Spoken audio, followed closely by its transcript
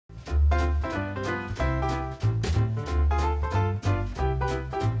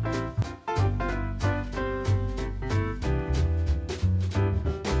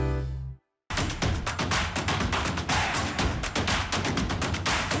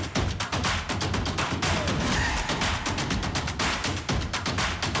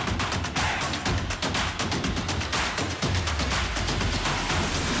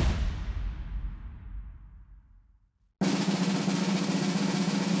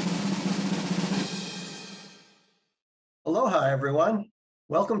Aloha, everyone.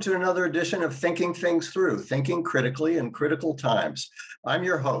 Welcome to another edition of Thinking Things Through, Thinking Critically in Critical Times. I'm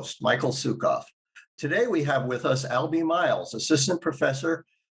your host, Michael Sukhov. Today we have with us Albie Miles, Assistant Professor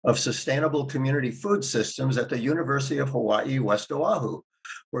of Sustainable Community Food Systems at the University of Hawaii, West Oahu.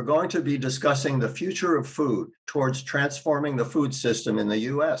 We're going to be discussing the future of food towards transforming the food system in the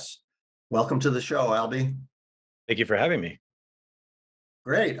U.S. Welcome to the show, Albie. Thank you for having me.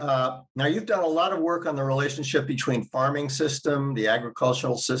 Great. Now, you've done a lot of work on the relationship between farming system, the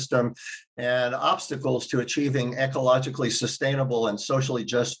agricultural system, and obstacles to achieving ecologically sustainable and socially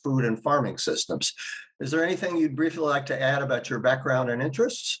just food and farming systems. Is there anything you'd briefly like to add about your background and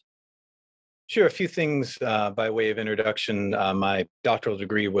interests? Sure, a few things by way of introduction. My doctoral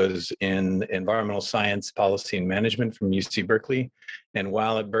degree was in environmental science, policy, and management from UC Berkeley. And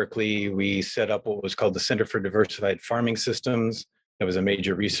while at Berkeley, we set up what was called the Center for Diversified Farming Systems. It was a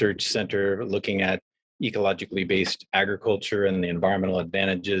major research center looking at ecologically based agriculture and the environmental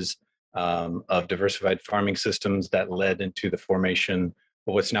advantages of diversified farming systems that led into the formation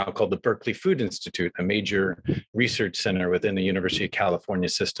of what's now called the Berkeley Food Institute, a major research center within the University of California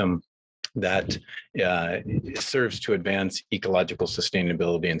system that serves to advance ecological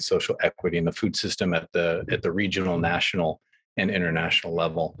sustainability and social equity in the food system at the regional, national, and international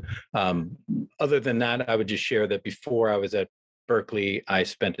level. Other than that, I would just share that before I was at Berkeley, I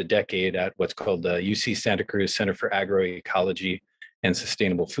spent a decade at what's called the UC Santa Cruz Center for Agroecology and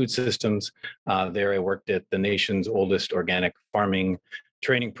Sustainable Food Systems. There I worked at the nation's oldest organic farming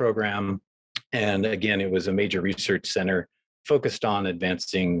training program. And again, it was a major research center focused on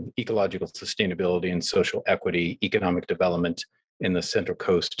advancing ecological sustainability and social equity, economic development in the Central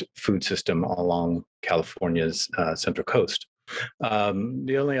Coast food system along California's Central Coast.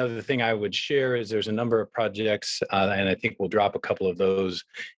 The only other thing I would share is there's a number of projects, and I think we'll drop a couple of those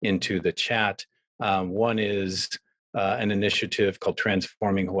into the chat. One is an initiative called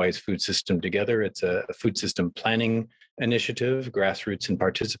Transforming Hawaii's Food System Together. It's a food system planning initiative, grassroots and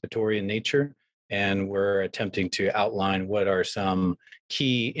participatory in nature. And we're attempting to outline what are some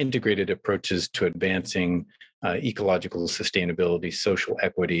key integrated approaches to advancing ecological sustainability, social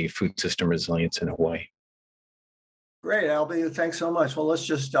equity, food system resilience in Hawaii. Great, Albie. Thanks so much. Well, let's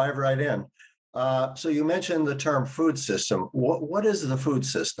just dive right in. So you mentioned the term food system. What is the food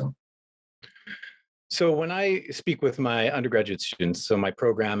system? So when I speak with my undergraduate students, so my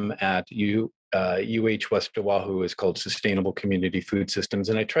program at UH West Oahu is called Sustainable Community Food Systems,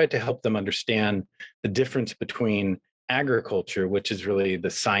 and I tried to help them understand the difference between agriculture, which is really the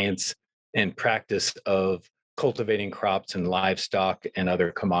science and practice of cultivating crops and livestock and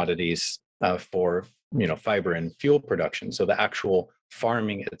other commodities for fiber and fuel production. So the actual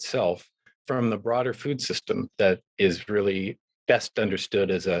farming itself, from the broader food system that is really best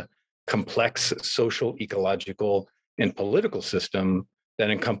understood as a complex social, ecological, and political system that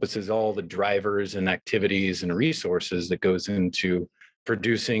encompasses all the drivers and activities and resources that goes into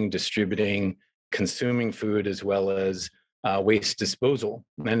producing, distributing, consuming food, as well as waste disposal.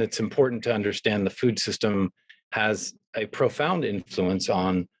 And it's important to understand the food system has a profound influence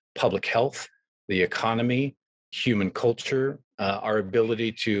on public health, the economy, human culture, our ability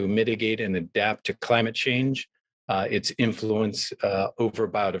to mitigate and adapt to climate change, its influence over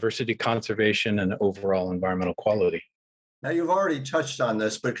biodiversity conservation and overall environmental quality. Now, you've already touched on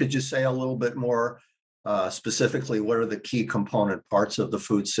this, but could you say a little bit more specifically, what are the key component parts of the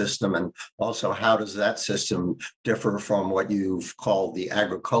food system? And also, how does that system differ from what you've called the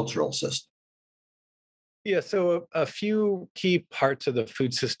agricultural system? Yeah, so a few key parts of the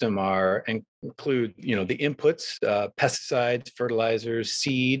food system include, the inputs, pesticides, fertilizers,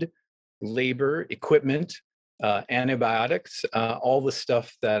 seed, labor, equipment, antibiotics, all the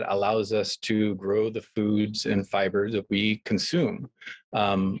stuff that allows us to grow the foods and fibers that we consume.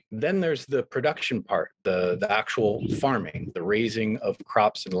 Then there's the production part, the actual farming, the raising of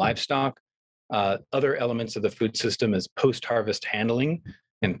crops and livestock. Other elements of the food system is post-harvest handling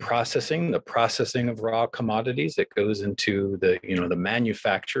and processing, the processing of raw commodities that goes into the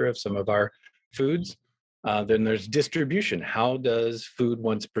manufacture of some of our foods. Then there's distribution. How does food,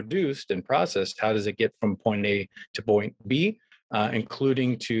 once produced and processed, how does it get from point A to point B,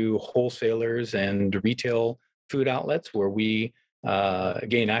 including to wholesalers and retail food outlets where we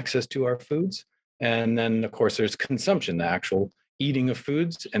gain access to our foods? And then, of course, there's consumption, the actual eating of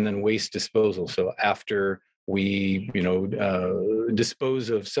foods, and then waste disposal. So after we dispose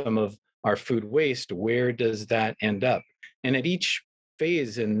of some of our food waste, where does that end up? And at each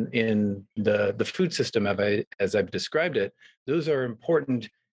phase in the food system, as I've described it, those are important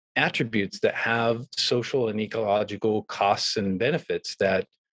attributes that have social and ecological costs and benefits that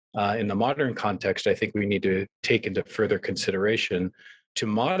in the modern context, I think we need to take into further consideration to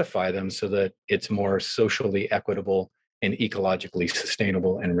modify them so that it's more socially equitable and ecologically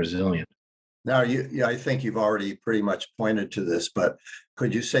sustainable and resilient. Now, I think you've already pretty much pointed to this, but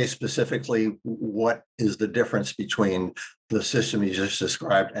could you say specifically what is the difference between the system you just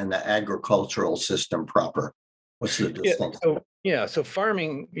described and the agricultural system proper? What's the distinction? So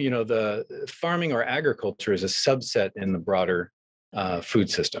farming, the farming or agriculture is a subset in the broader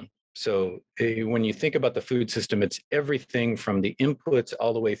food system. So when you think about the food system, it's everything from the inputs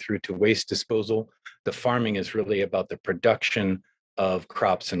all the way through to waste disposal. The farming is really about the production of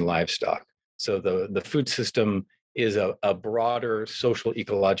crops and livestock. So the food system is a broader social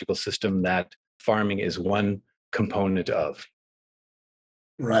ecological system that farming is one component of.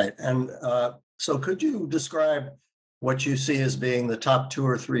 Right. And so could you describe what you see as being the top 2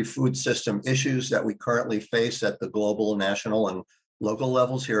 or 3 food system issues that we currently face at the global, national, and local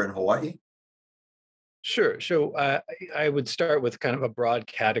levels here in Hawaii? Sure. So I would start with kind of a broad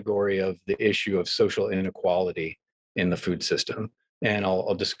category of the issue of social inequality in the food system. And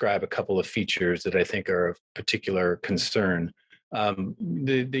I'll describe a couple of features that I think are of particular concern.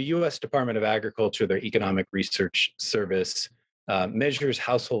 The US Department of Agriculture, their Economic Research Service, measures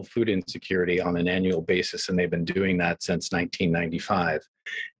household food insecurity on an annual basis, and they've been doing that since 1995.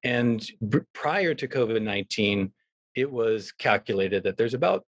 And prior to COVID-19, it was calculated that there's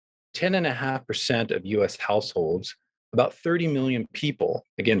about 10.5% of US households, about 30 million people,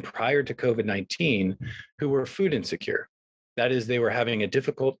 again, prior to COVID-19, who were food insecure. That is, they were having a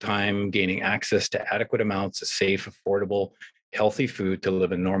difficult time gaining access to adequate amounts of safe, affordable, healthy food to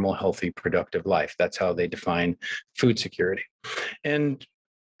live a normal, healthy, productive life. That's how they define food security. And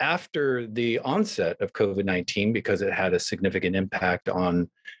after the onset of COVID-19, because it had a significant impact on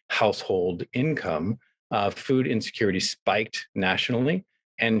household income, food insecurity spiked nationally.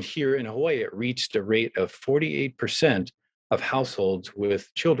 And here in Hawaii, it reached a rate of 48% of households with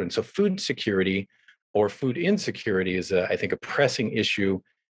children. So food security or food insecurity is, I think, a pressing issue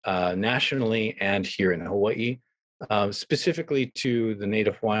nationally and here in Hawaii, specifically to the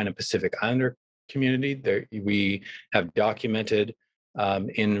Native Hawaiian and Pacific Islander community. There, we have documented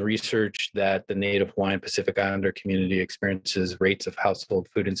in research that the Native Hawaiian Pacific Islander community experiences rates of household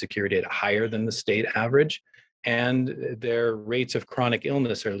food insecurity at higher than the state average. And their rates of chronic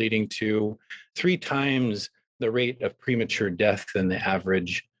illness are leading to 3 times the rate of premature death than the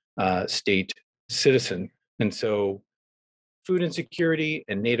average state citizen. And so food insecurity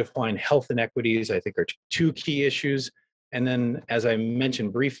and Native Hawaiian health inequities, I think, are 2 key issues. And then, as I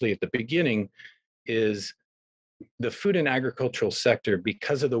mentioned briefly at the beginning, is the food and agricultural sector,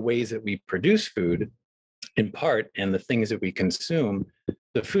 because of the ways that we produce food, in part, and the things that we consume,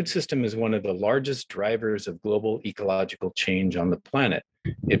 the food system is one of the largest drivers of global ecological change on the planet.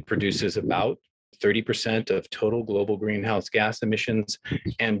 It produces about 30% of total global greenhouse gas emissions.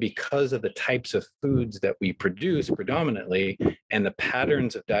 And because of the types of foods that we produce predominantly and the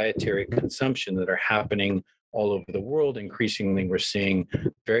patterns of dietary consumption that are happening all over the world, increasingly we're seeing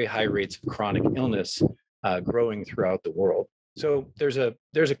very high rates of chronic illness growing throughout the world. So there's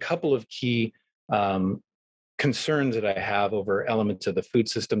a couple of key concerns that I have over elements of the food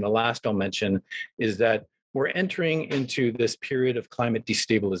system. The last I'll mention is that we're entering into this period of climate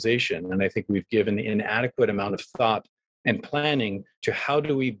destabilization. And I think we've given an inadequate amount of thought and planning to how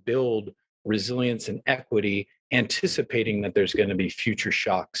do we build resilience and equity, anticipating that there's going to be future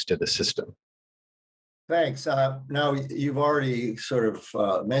shocks to the system. Thanks. Now, you've already sort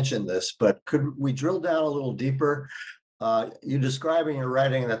of mentioned this, but could we drill down a little deeper? You describe in your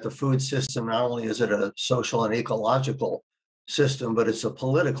writing that the food system, not only is it a social and ecological system, but it's a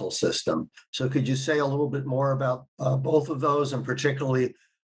political system. So could you say a little bit more about both of those, and particularly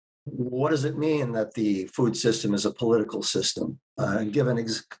what does it mean that the food system is a political system? Give an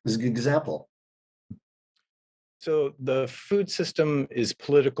example. So the food system is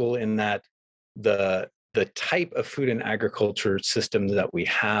political in that the type of food and agriculture system that we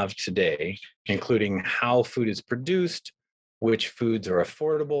have today, including how food is produced, which foods are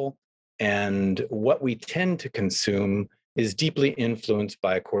affordable, and what we tend to consume, is deeply influenced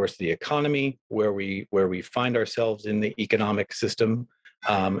by, of course, the economy, where we find ourselves in the economic system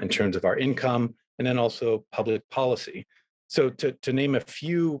in terms of our income, and then also public policy. So to name a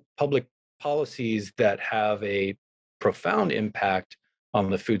few public policies that have a profound impact on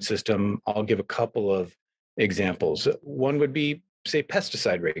the food system, I'll give a couple of examples. One would be, say,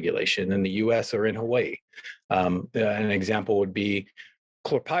 pesticide regulation in the US or in Hawaii. An example would be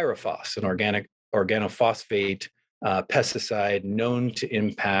chlorpyrifos, an organophosphate pesticide known to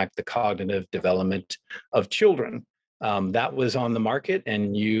impact the cognitive development of children. That was on the market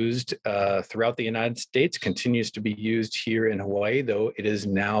and used throughout the United States, continues to be used here in Hawaii, though it is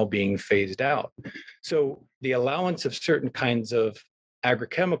now being phased out. So the allowance of certain kinds of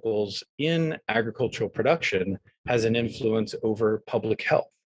agrochemicals in agricultural production has an influence over public health.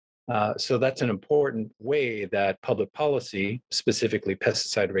 So that's an important way that public policy, specifically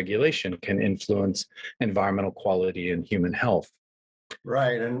pesticide regulation, can influence environmental quality and human health.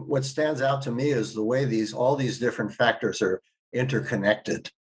 Right. And what stands out to me is the way all these different factors are interconnected.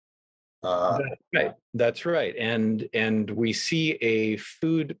 Uh, That's right. That's right. And we see a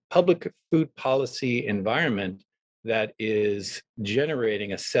public food policy environment that is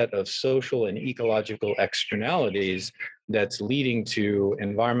generating a set of social and ecological externalities that's leading to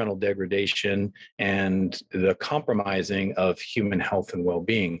environmental degradation and the compromising of human health and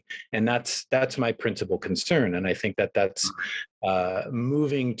well-being. And that's my principal concern. And I think that that's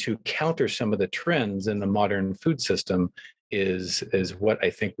moving to counter some of the trends in the modern food system is what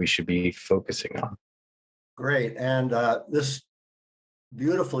I think we should be focusing on. Great. And this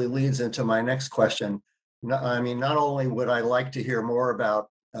beautifully leads into my next question. I mean, not only would I like to hear more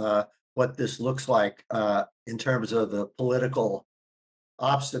about what this looks like in terms of the political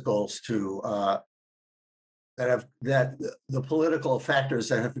obstacles to that the political factors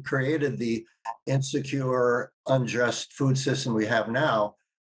that have created the insecure, unjust food system we have now.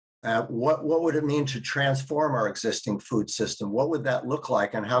 What would it mean to transform our existing food system? What would that look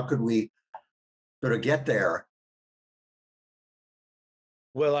like, and how could we sort of get there?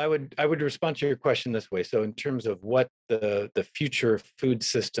 Well, I would respond to your question this way. So in terms of what the future food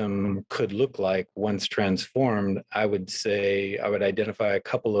system could look like once transformed, I would say I would identify a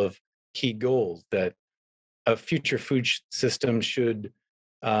couple of key goals that a future food system should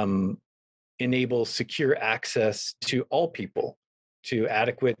um, enable secure access to all people to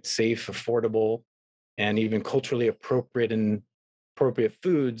adequate, safe, affordable, and even culturally appropriate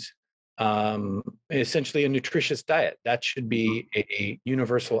foods, essentially a nutritious diet. That should be a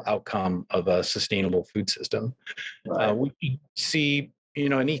universal outcome of a sustainable food system. Right. We see,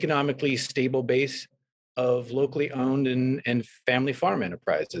 an economically stable base of locally owned and family farm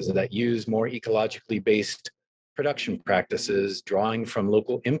enterprises that use more ecologically based production practices, drawing from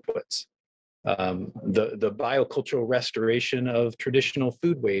local inputs. The biocultural restoration of traditional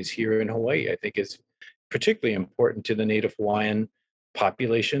foodways here in Hawaii, I think, is particularly important to the Native Hawaiian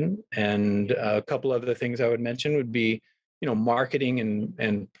population. And a couple other things I would mention would be, marketing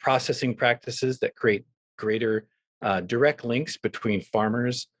and processing practices that create greater direct links between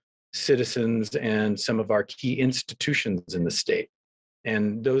farmers, citizens, and some of our key institutions in the state.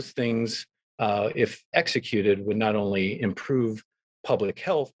 And those things, if executed, would not only improve public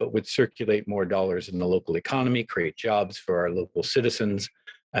health, but would circulate more dollars in the local economy, create jobs for our local citizens,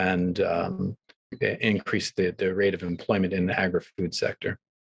 and increase the rate of employment in the agri-food sector.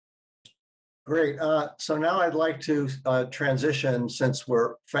 Great. So now I'd like to transition, since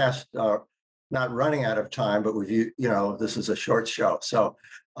we're fast, not running out of time, but this is a short show. So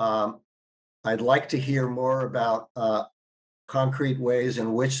I'd like to hear more about concrete ways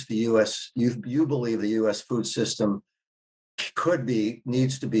in which the U.S. you believe the U.S. food system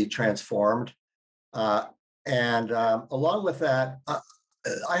needs to be transformed. And along with that,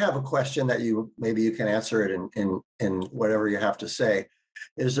 I have a question that maybe you can answer it in whatever you have to say.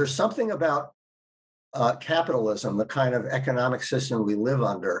 Is there something about capitalism, the kind of economic system we live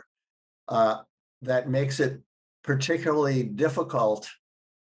under, that makes it particularly difficult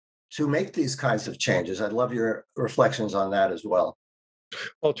to make these kinds of changes? I'd love your reflections on that as well.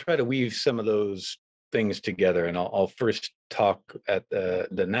 I'll try to weave some of those things together, and I'll first talk at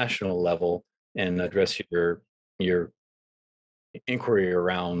the national level and address your inquiry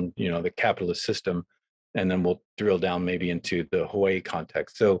around the capitalist system, and then we'll drill down maybe into the Hawaii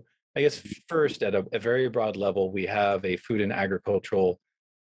context. So I guess first, at a very broad level, we have a food and agricultural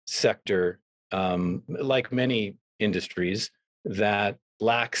sector, like many industries, that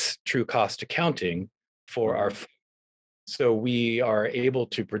lacks true cost accounting for our food. So we are able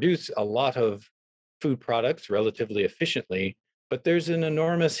to produce a lot of food products relatively efficiently, but there's an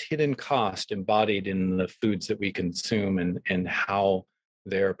enormous hidden cost embodied in the foods that we consume and how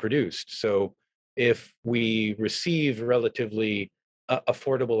they're produced. So if we receive relatively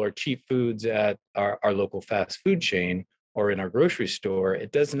affordable or cheap foods at our local fast food chain or in our grocery store,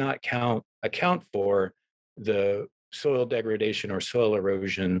 it does not account for the soil degradation or soil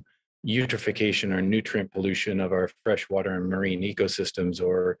erosion, eutrophication or nutrient pollution of our freshwater and marine ecosystems,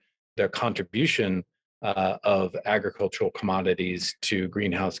 or their contribution of agricultural commodities to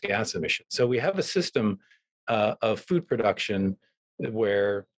greenhouse gas emissions. So we have a system of food production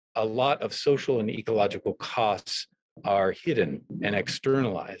where a lot of social and ecological costs are hidden and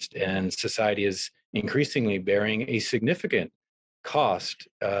externalized, and society is increasingly bearing a significant cost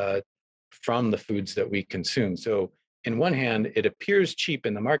from the foods that we consume. So, in one hand, it appears cheap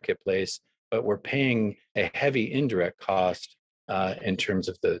in the marketplace, but we're paying a heavy indirect cost in terms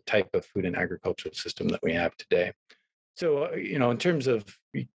of the type of food and agricultural system that we have today. So, in terms of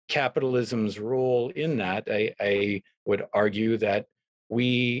capitalism's role in that, I would argue that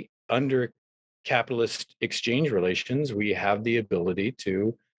we, under capitalist exchange relations, we have the ability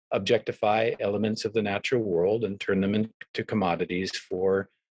to objectify elements of the natural world and turn them into commodities for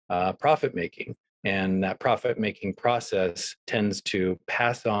profit making. And that profit making process tends to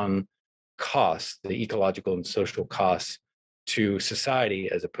pass on costs, the ecological and social costs, to society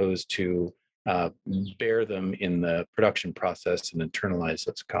as opposed to uh, bear them in the production process and internalize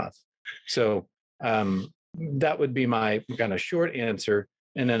those costs. So that would be my kind of short answer.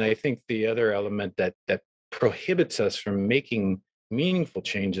 And then I think the other element that prohibits us from making meaningful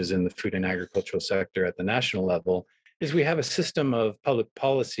changes in the food and agricultural sector at the national level is we have a system of public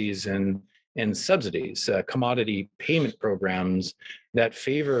policies and subsidies, commodity payment programs that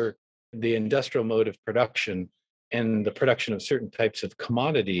favor the industrial mode of production and the production of certain types of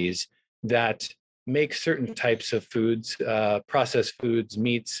commodities that make certain types of foods, processed foods,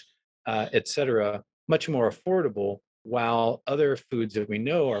 meats, et cetera, much more affordable, while other foods that we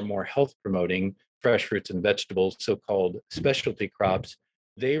know are more health promoting, fresh fruits and vegetables, so-called specialty crops,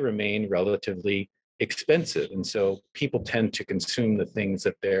 they remain relatively expensive. And so people tend to consume the things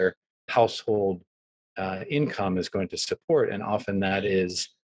that their household income is going to support. And often that is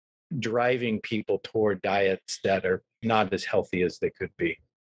driving people toward diets that are not as healthy as they could be.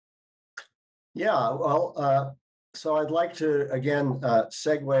 Yeah, well, so I'd like to again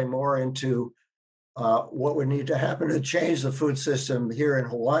segue more into what would need to happen to change the food system here in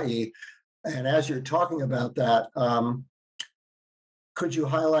Hawaii. And as you're talking about that, could you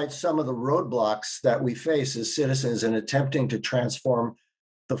highlight some of the roadblocks that we face as citizens in attempting to transform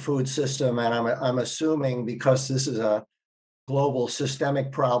the food system? And I'm assuming because this is a global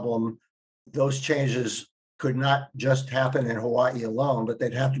systemic problem, those changes could not just happen in Hawaii alone, but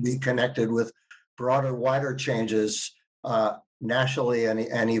they'd have to be connected with broader, wider changes nationally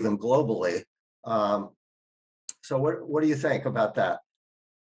and even globally. So what do you think about that?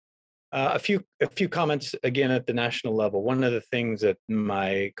 A few comments again at the national level. One of the things that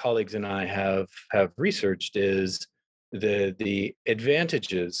my colleagues and I have researched is the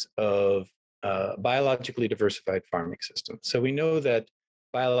advantages of biologically diversified farming systems. So we know that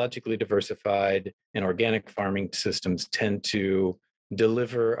biologically diversified and organic farming systems tend to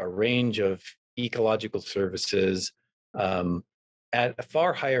deliver a range of ecological services at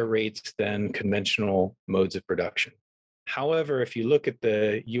far higher rates than conventional modes of production. However, if you look at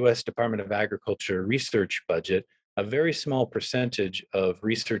the US Department of Agriculture research budget, a very small percentage of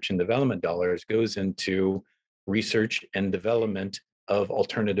research and development dollars goes into research and development of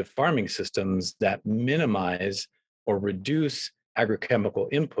alternative farming systems that minimize or reduce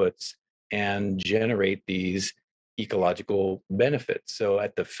agrochemical inputs and generate these ecological benefits. So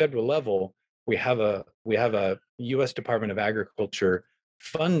at the federal level, we have a US Department of Agriculture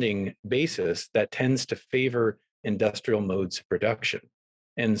funding basis that tends to favor industrial modes of production.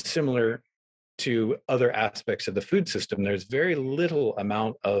 And similar to other aspects of the food system, there's very little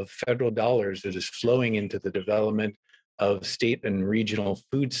amount of federal dollars that is flowing into the development of state and regional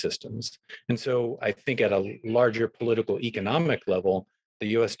food systems. And so I think at a larger political economic level, the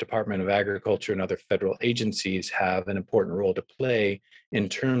US Department of Agriculture and other federal agencies have an important role to play in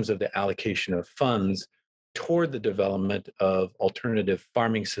terms of the allocation of funds toward the development of alternative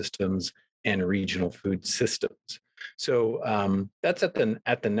farming systems and regional food systems. So that's at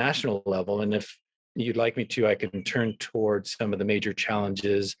the national level. And if you'd like me to, I can turn towards some of the major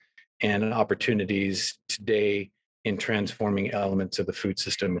challenges and opportunities today in transforming elements of the food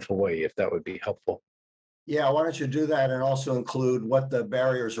system of Hawaii, if that would be helpful. Yeah, why don't you do that and also include what the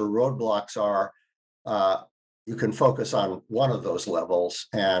barriers or roadblocks are? You can focus on one of those levels,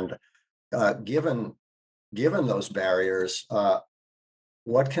 and given those barriers,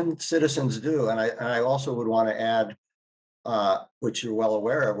 what can citizens do? And I also would want to add, which you're well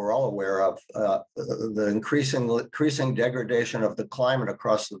aware of, we're all aware of, the increasing degradation of the climate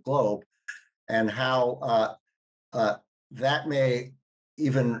across the globe, and how that may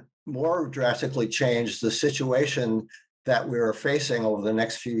even more drastically change the situation that we're facing over the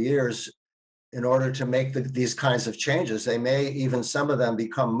next few years. In order to make these kinds of changes, they may even, some of them,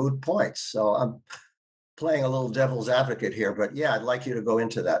 become moot points. So I'm playing a little devil's advocate here, but yeah, I'd like you to go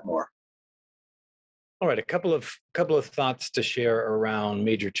into that more. All right, a couple of thoughts to share around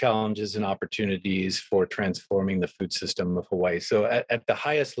major challenges and opportunities for transforming the food system of Hawaii. So at the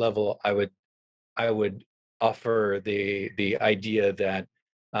highest level, I would offer the idea that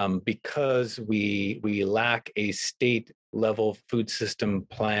because we lack a state level food system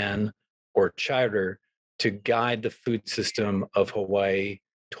plan or charter to guide the food system of Hawaii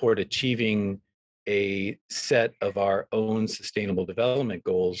toward achieving a set of our own sustainable development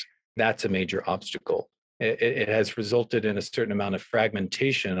goals, that's a major obstacle. It has resulted in a certain amount of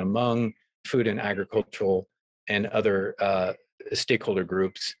fragmentation among food and agricultural and other stakeholder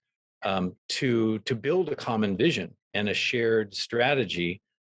groups to build a common vision and a shared strategy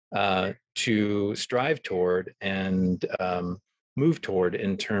to strive toward and move toward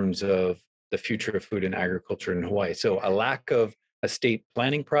in terms of the future of food and agriculture in Hawaii. So a lack of a state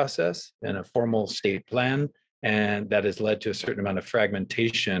planning process and a formal state plan, and that has led to a certain amount of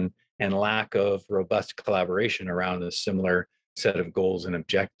fragmentation and lack of robust collaboration around a similar set of goals and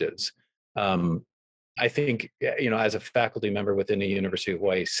objectives. Um, I think, as a faculty member within the University of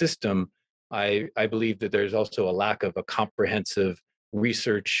Hawaii system, I believe that there's also a lack of a comprehensive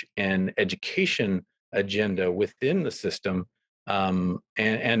research and education agenda within the system, and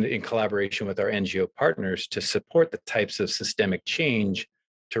in collaboration with our NGO partners to support the types of systemic change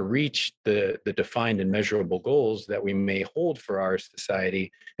to reach the defined and measurable goals that we may hold for our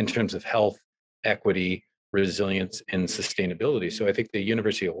society in terms of health, equity, resilience, and sustainability. So I think the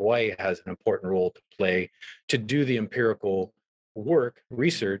University of Hawaii has an important role to play to do the empirical work,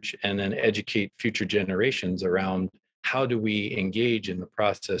 research, and then educate future generations around how do we engage in the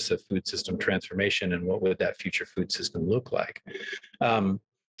process of food system transformation and what would that future food system look like. Um,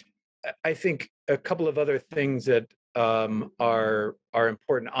 I think a couple of other things that are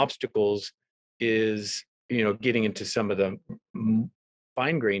important obstacles is getting into some of the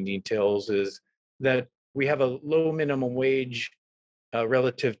fine grained details is that we have a low minimum wage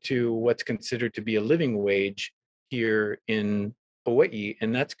relative to what's considered to be a living wage here in Hawaii,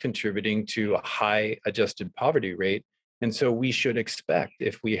 and that's contributing to a high adjusted poverty rate. And so we should expect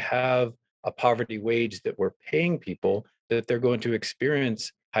if we have a poverty wage that we're paying people, that they're going to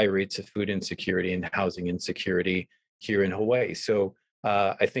experience high rates of food insecurity and housing insecurity here in Hawaii. So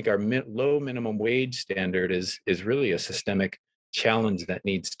I think our low minimum wage standard is really a systemic challenge that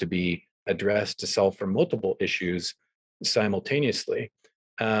needs to be addressed to solve for multiple issues simultaneously.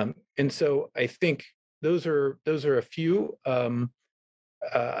 And so I think those are a few.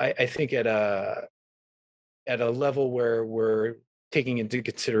 I think at a level where we're taking into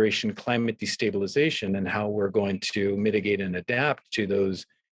consideration climate destabilization and how we're going to mitigate and adapt to those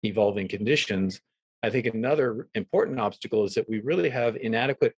evolving conditions. I think another important obstacle is that we really have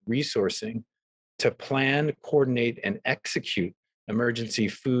inadequate resourcing to plan, coordinate, and execute emergency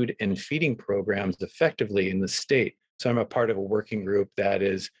food and feeding programs effectively in the state. So I'm a part of a working group that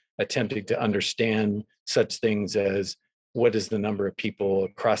is attempting to understand such things as what is the number of people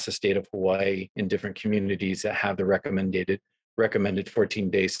across the state of Hawaii in different communities that have the recommended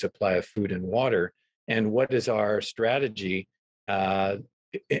 14-day supply of food and water, and what is our strategy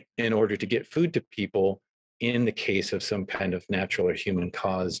in order to get food to people in the case of some kind of natural or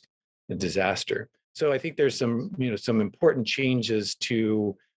human-caused disaster. So I think there's some important changes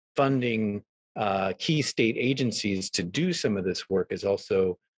to funding key state agencies to do some of this work is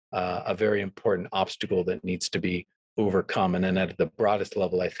also a very important obstacle that needs to be overcome. And then at the broadest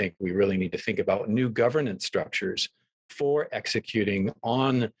level, I think we really need to think about new governance structures for executing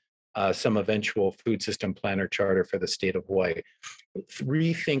on some eventual food system plan or charter for the state of Hawaii.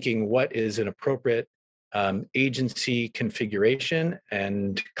 Rethinking what is an appropriate agency configuration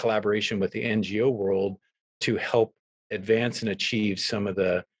and collaboration with the NGO world to help advance and achieve some of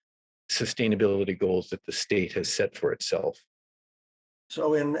the sustainability goals that the state has set for itself.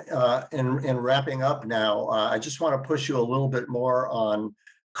 So in wrapping up now, I just want to push you a little bit more on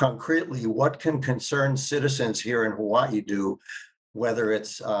concretely what can concerned citizens here in Hawaii do, whether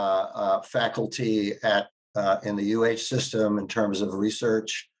it's faculty in the UH system in terms of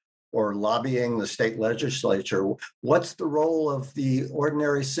research or lobbying the state legislature. What's the role of the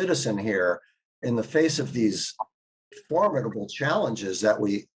ordinary citizen here in the face of these formidable challenges that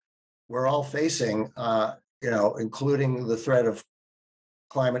we're all facing, including the threat of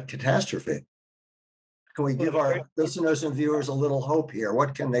climate catastrophe? Can we give our listeners and viewers a little hope here?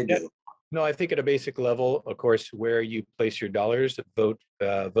 What can they do? No, I think at a basic level, of course, where you place your dollars, vote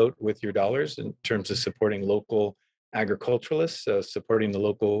with your dollars in terms of supporting local agriculturalists. Supporting the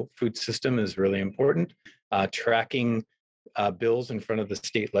local food system is really important. Tracking bills in front of the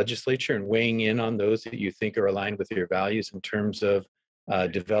state legislature and weighing in on those that you think are aligned with your values in terms of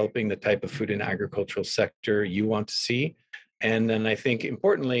developing the type of food and agricultural sector you want to see. And then I think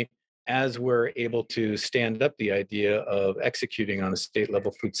importantly, as we're able to stand up the idea of executing on a state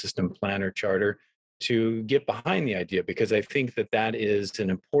level food system plan or charter, to get behind the idea, because I think that that is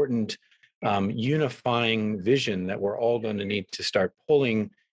an important unifying vision that we're all going to need to start pulling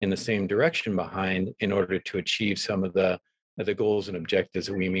in the same direction behind in order to achieve some of the goals and objectives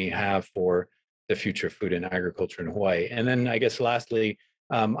that we may have for the future of food and agriculture in Hawaii. And then I guess lastly,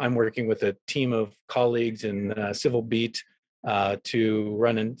 I'm working with a team of colleagues in Civil Beat to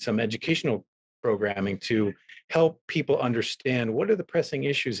run some educational programming to help people understand what are the pressing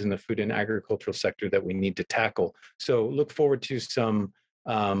issues in the food and agricultural sector that we need to tackle. So look forward to some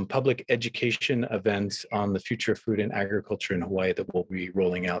public education events on the future of food and agriculture in Hawaii that we'll be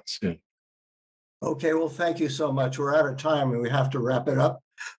rolling out soon. Okay, well, thank you so much. We're out of time and we have to wrap it up.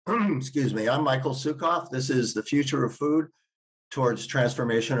 Excuse me. I'm Michael Sukhov. This is The Future of Food Towards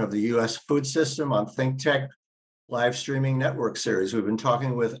Transformation of the U.S. Food System on ThinkTech live streaming network series. We've been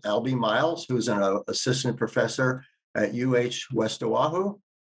talking with Albie Miles, who's an assistant professor at West Oahu.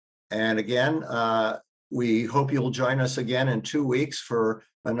 And again, we hope you'll join us again in 2 weeks for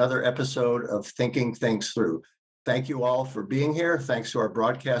another episode of Thinking Things Through. Thank you all for being here. Thanks to our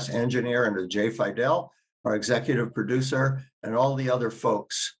broadcast engineer and to Jay Fidel, our executive producer, and all the other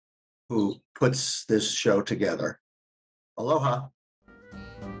folks who puts this show together. Aloha.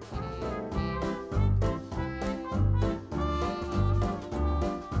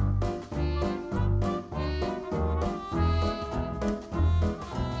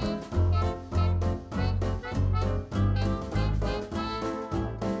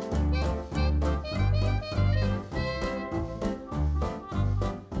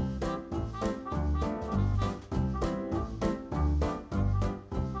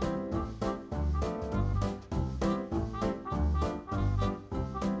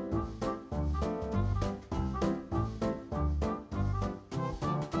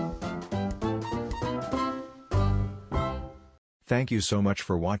 Thank you so much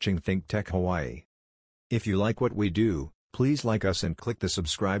for watching ThinkTech Hawaii. If you like what we do, please like us and click the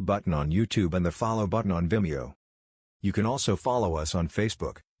subscribe button on YouTube and the follow button on Vimeo. You can also follow us on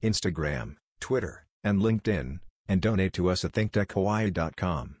Facebook, Instagram, Twitter, and LinkedIn, and donate to us at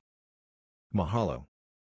thinktechhawaii.com. Mahalo.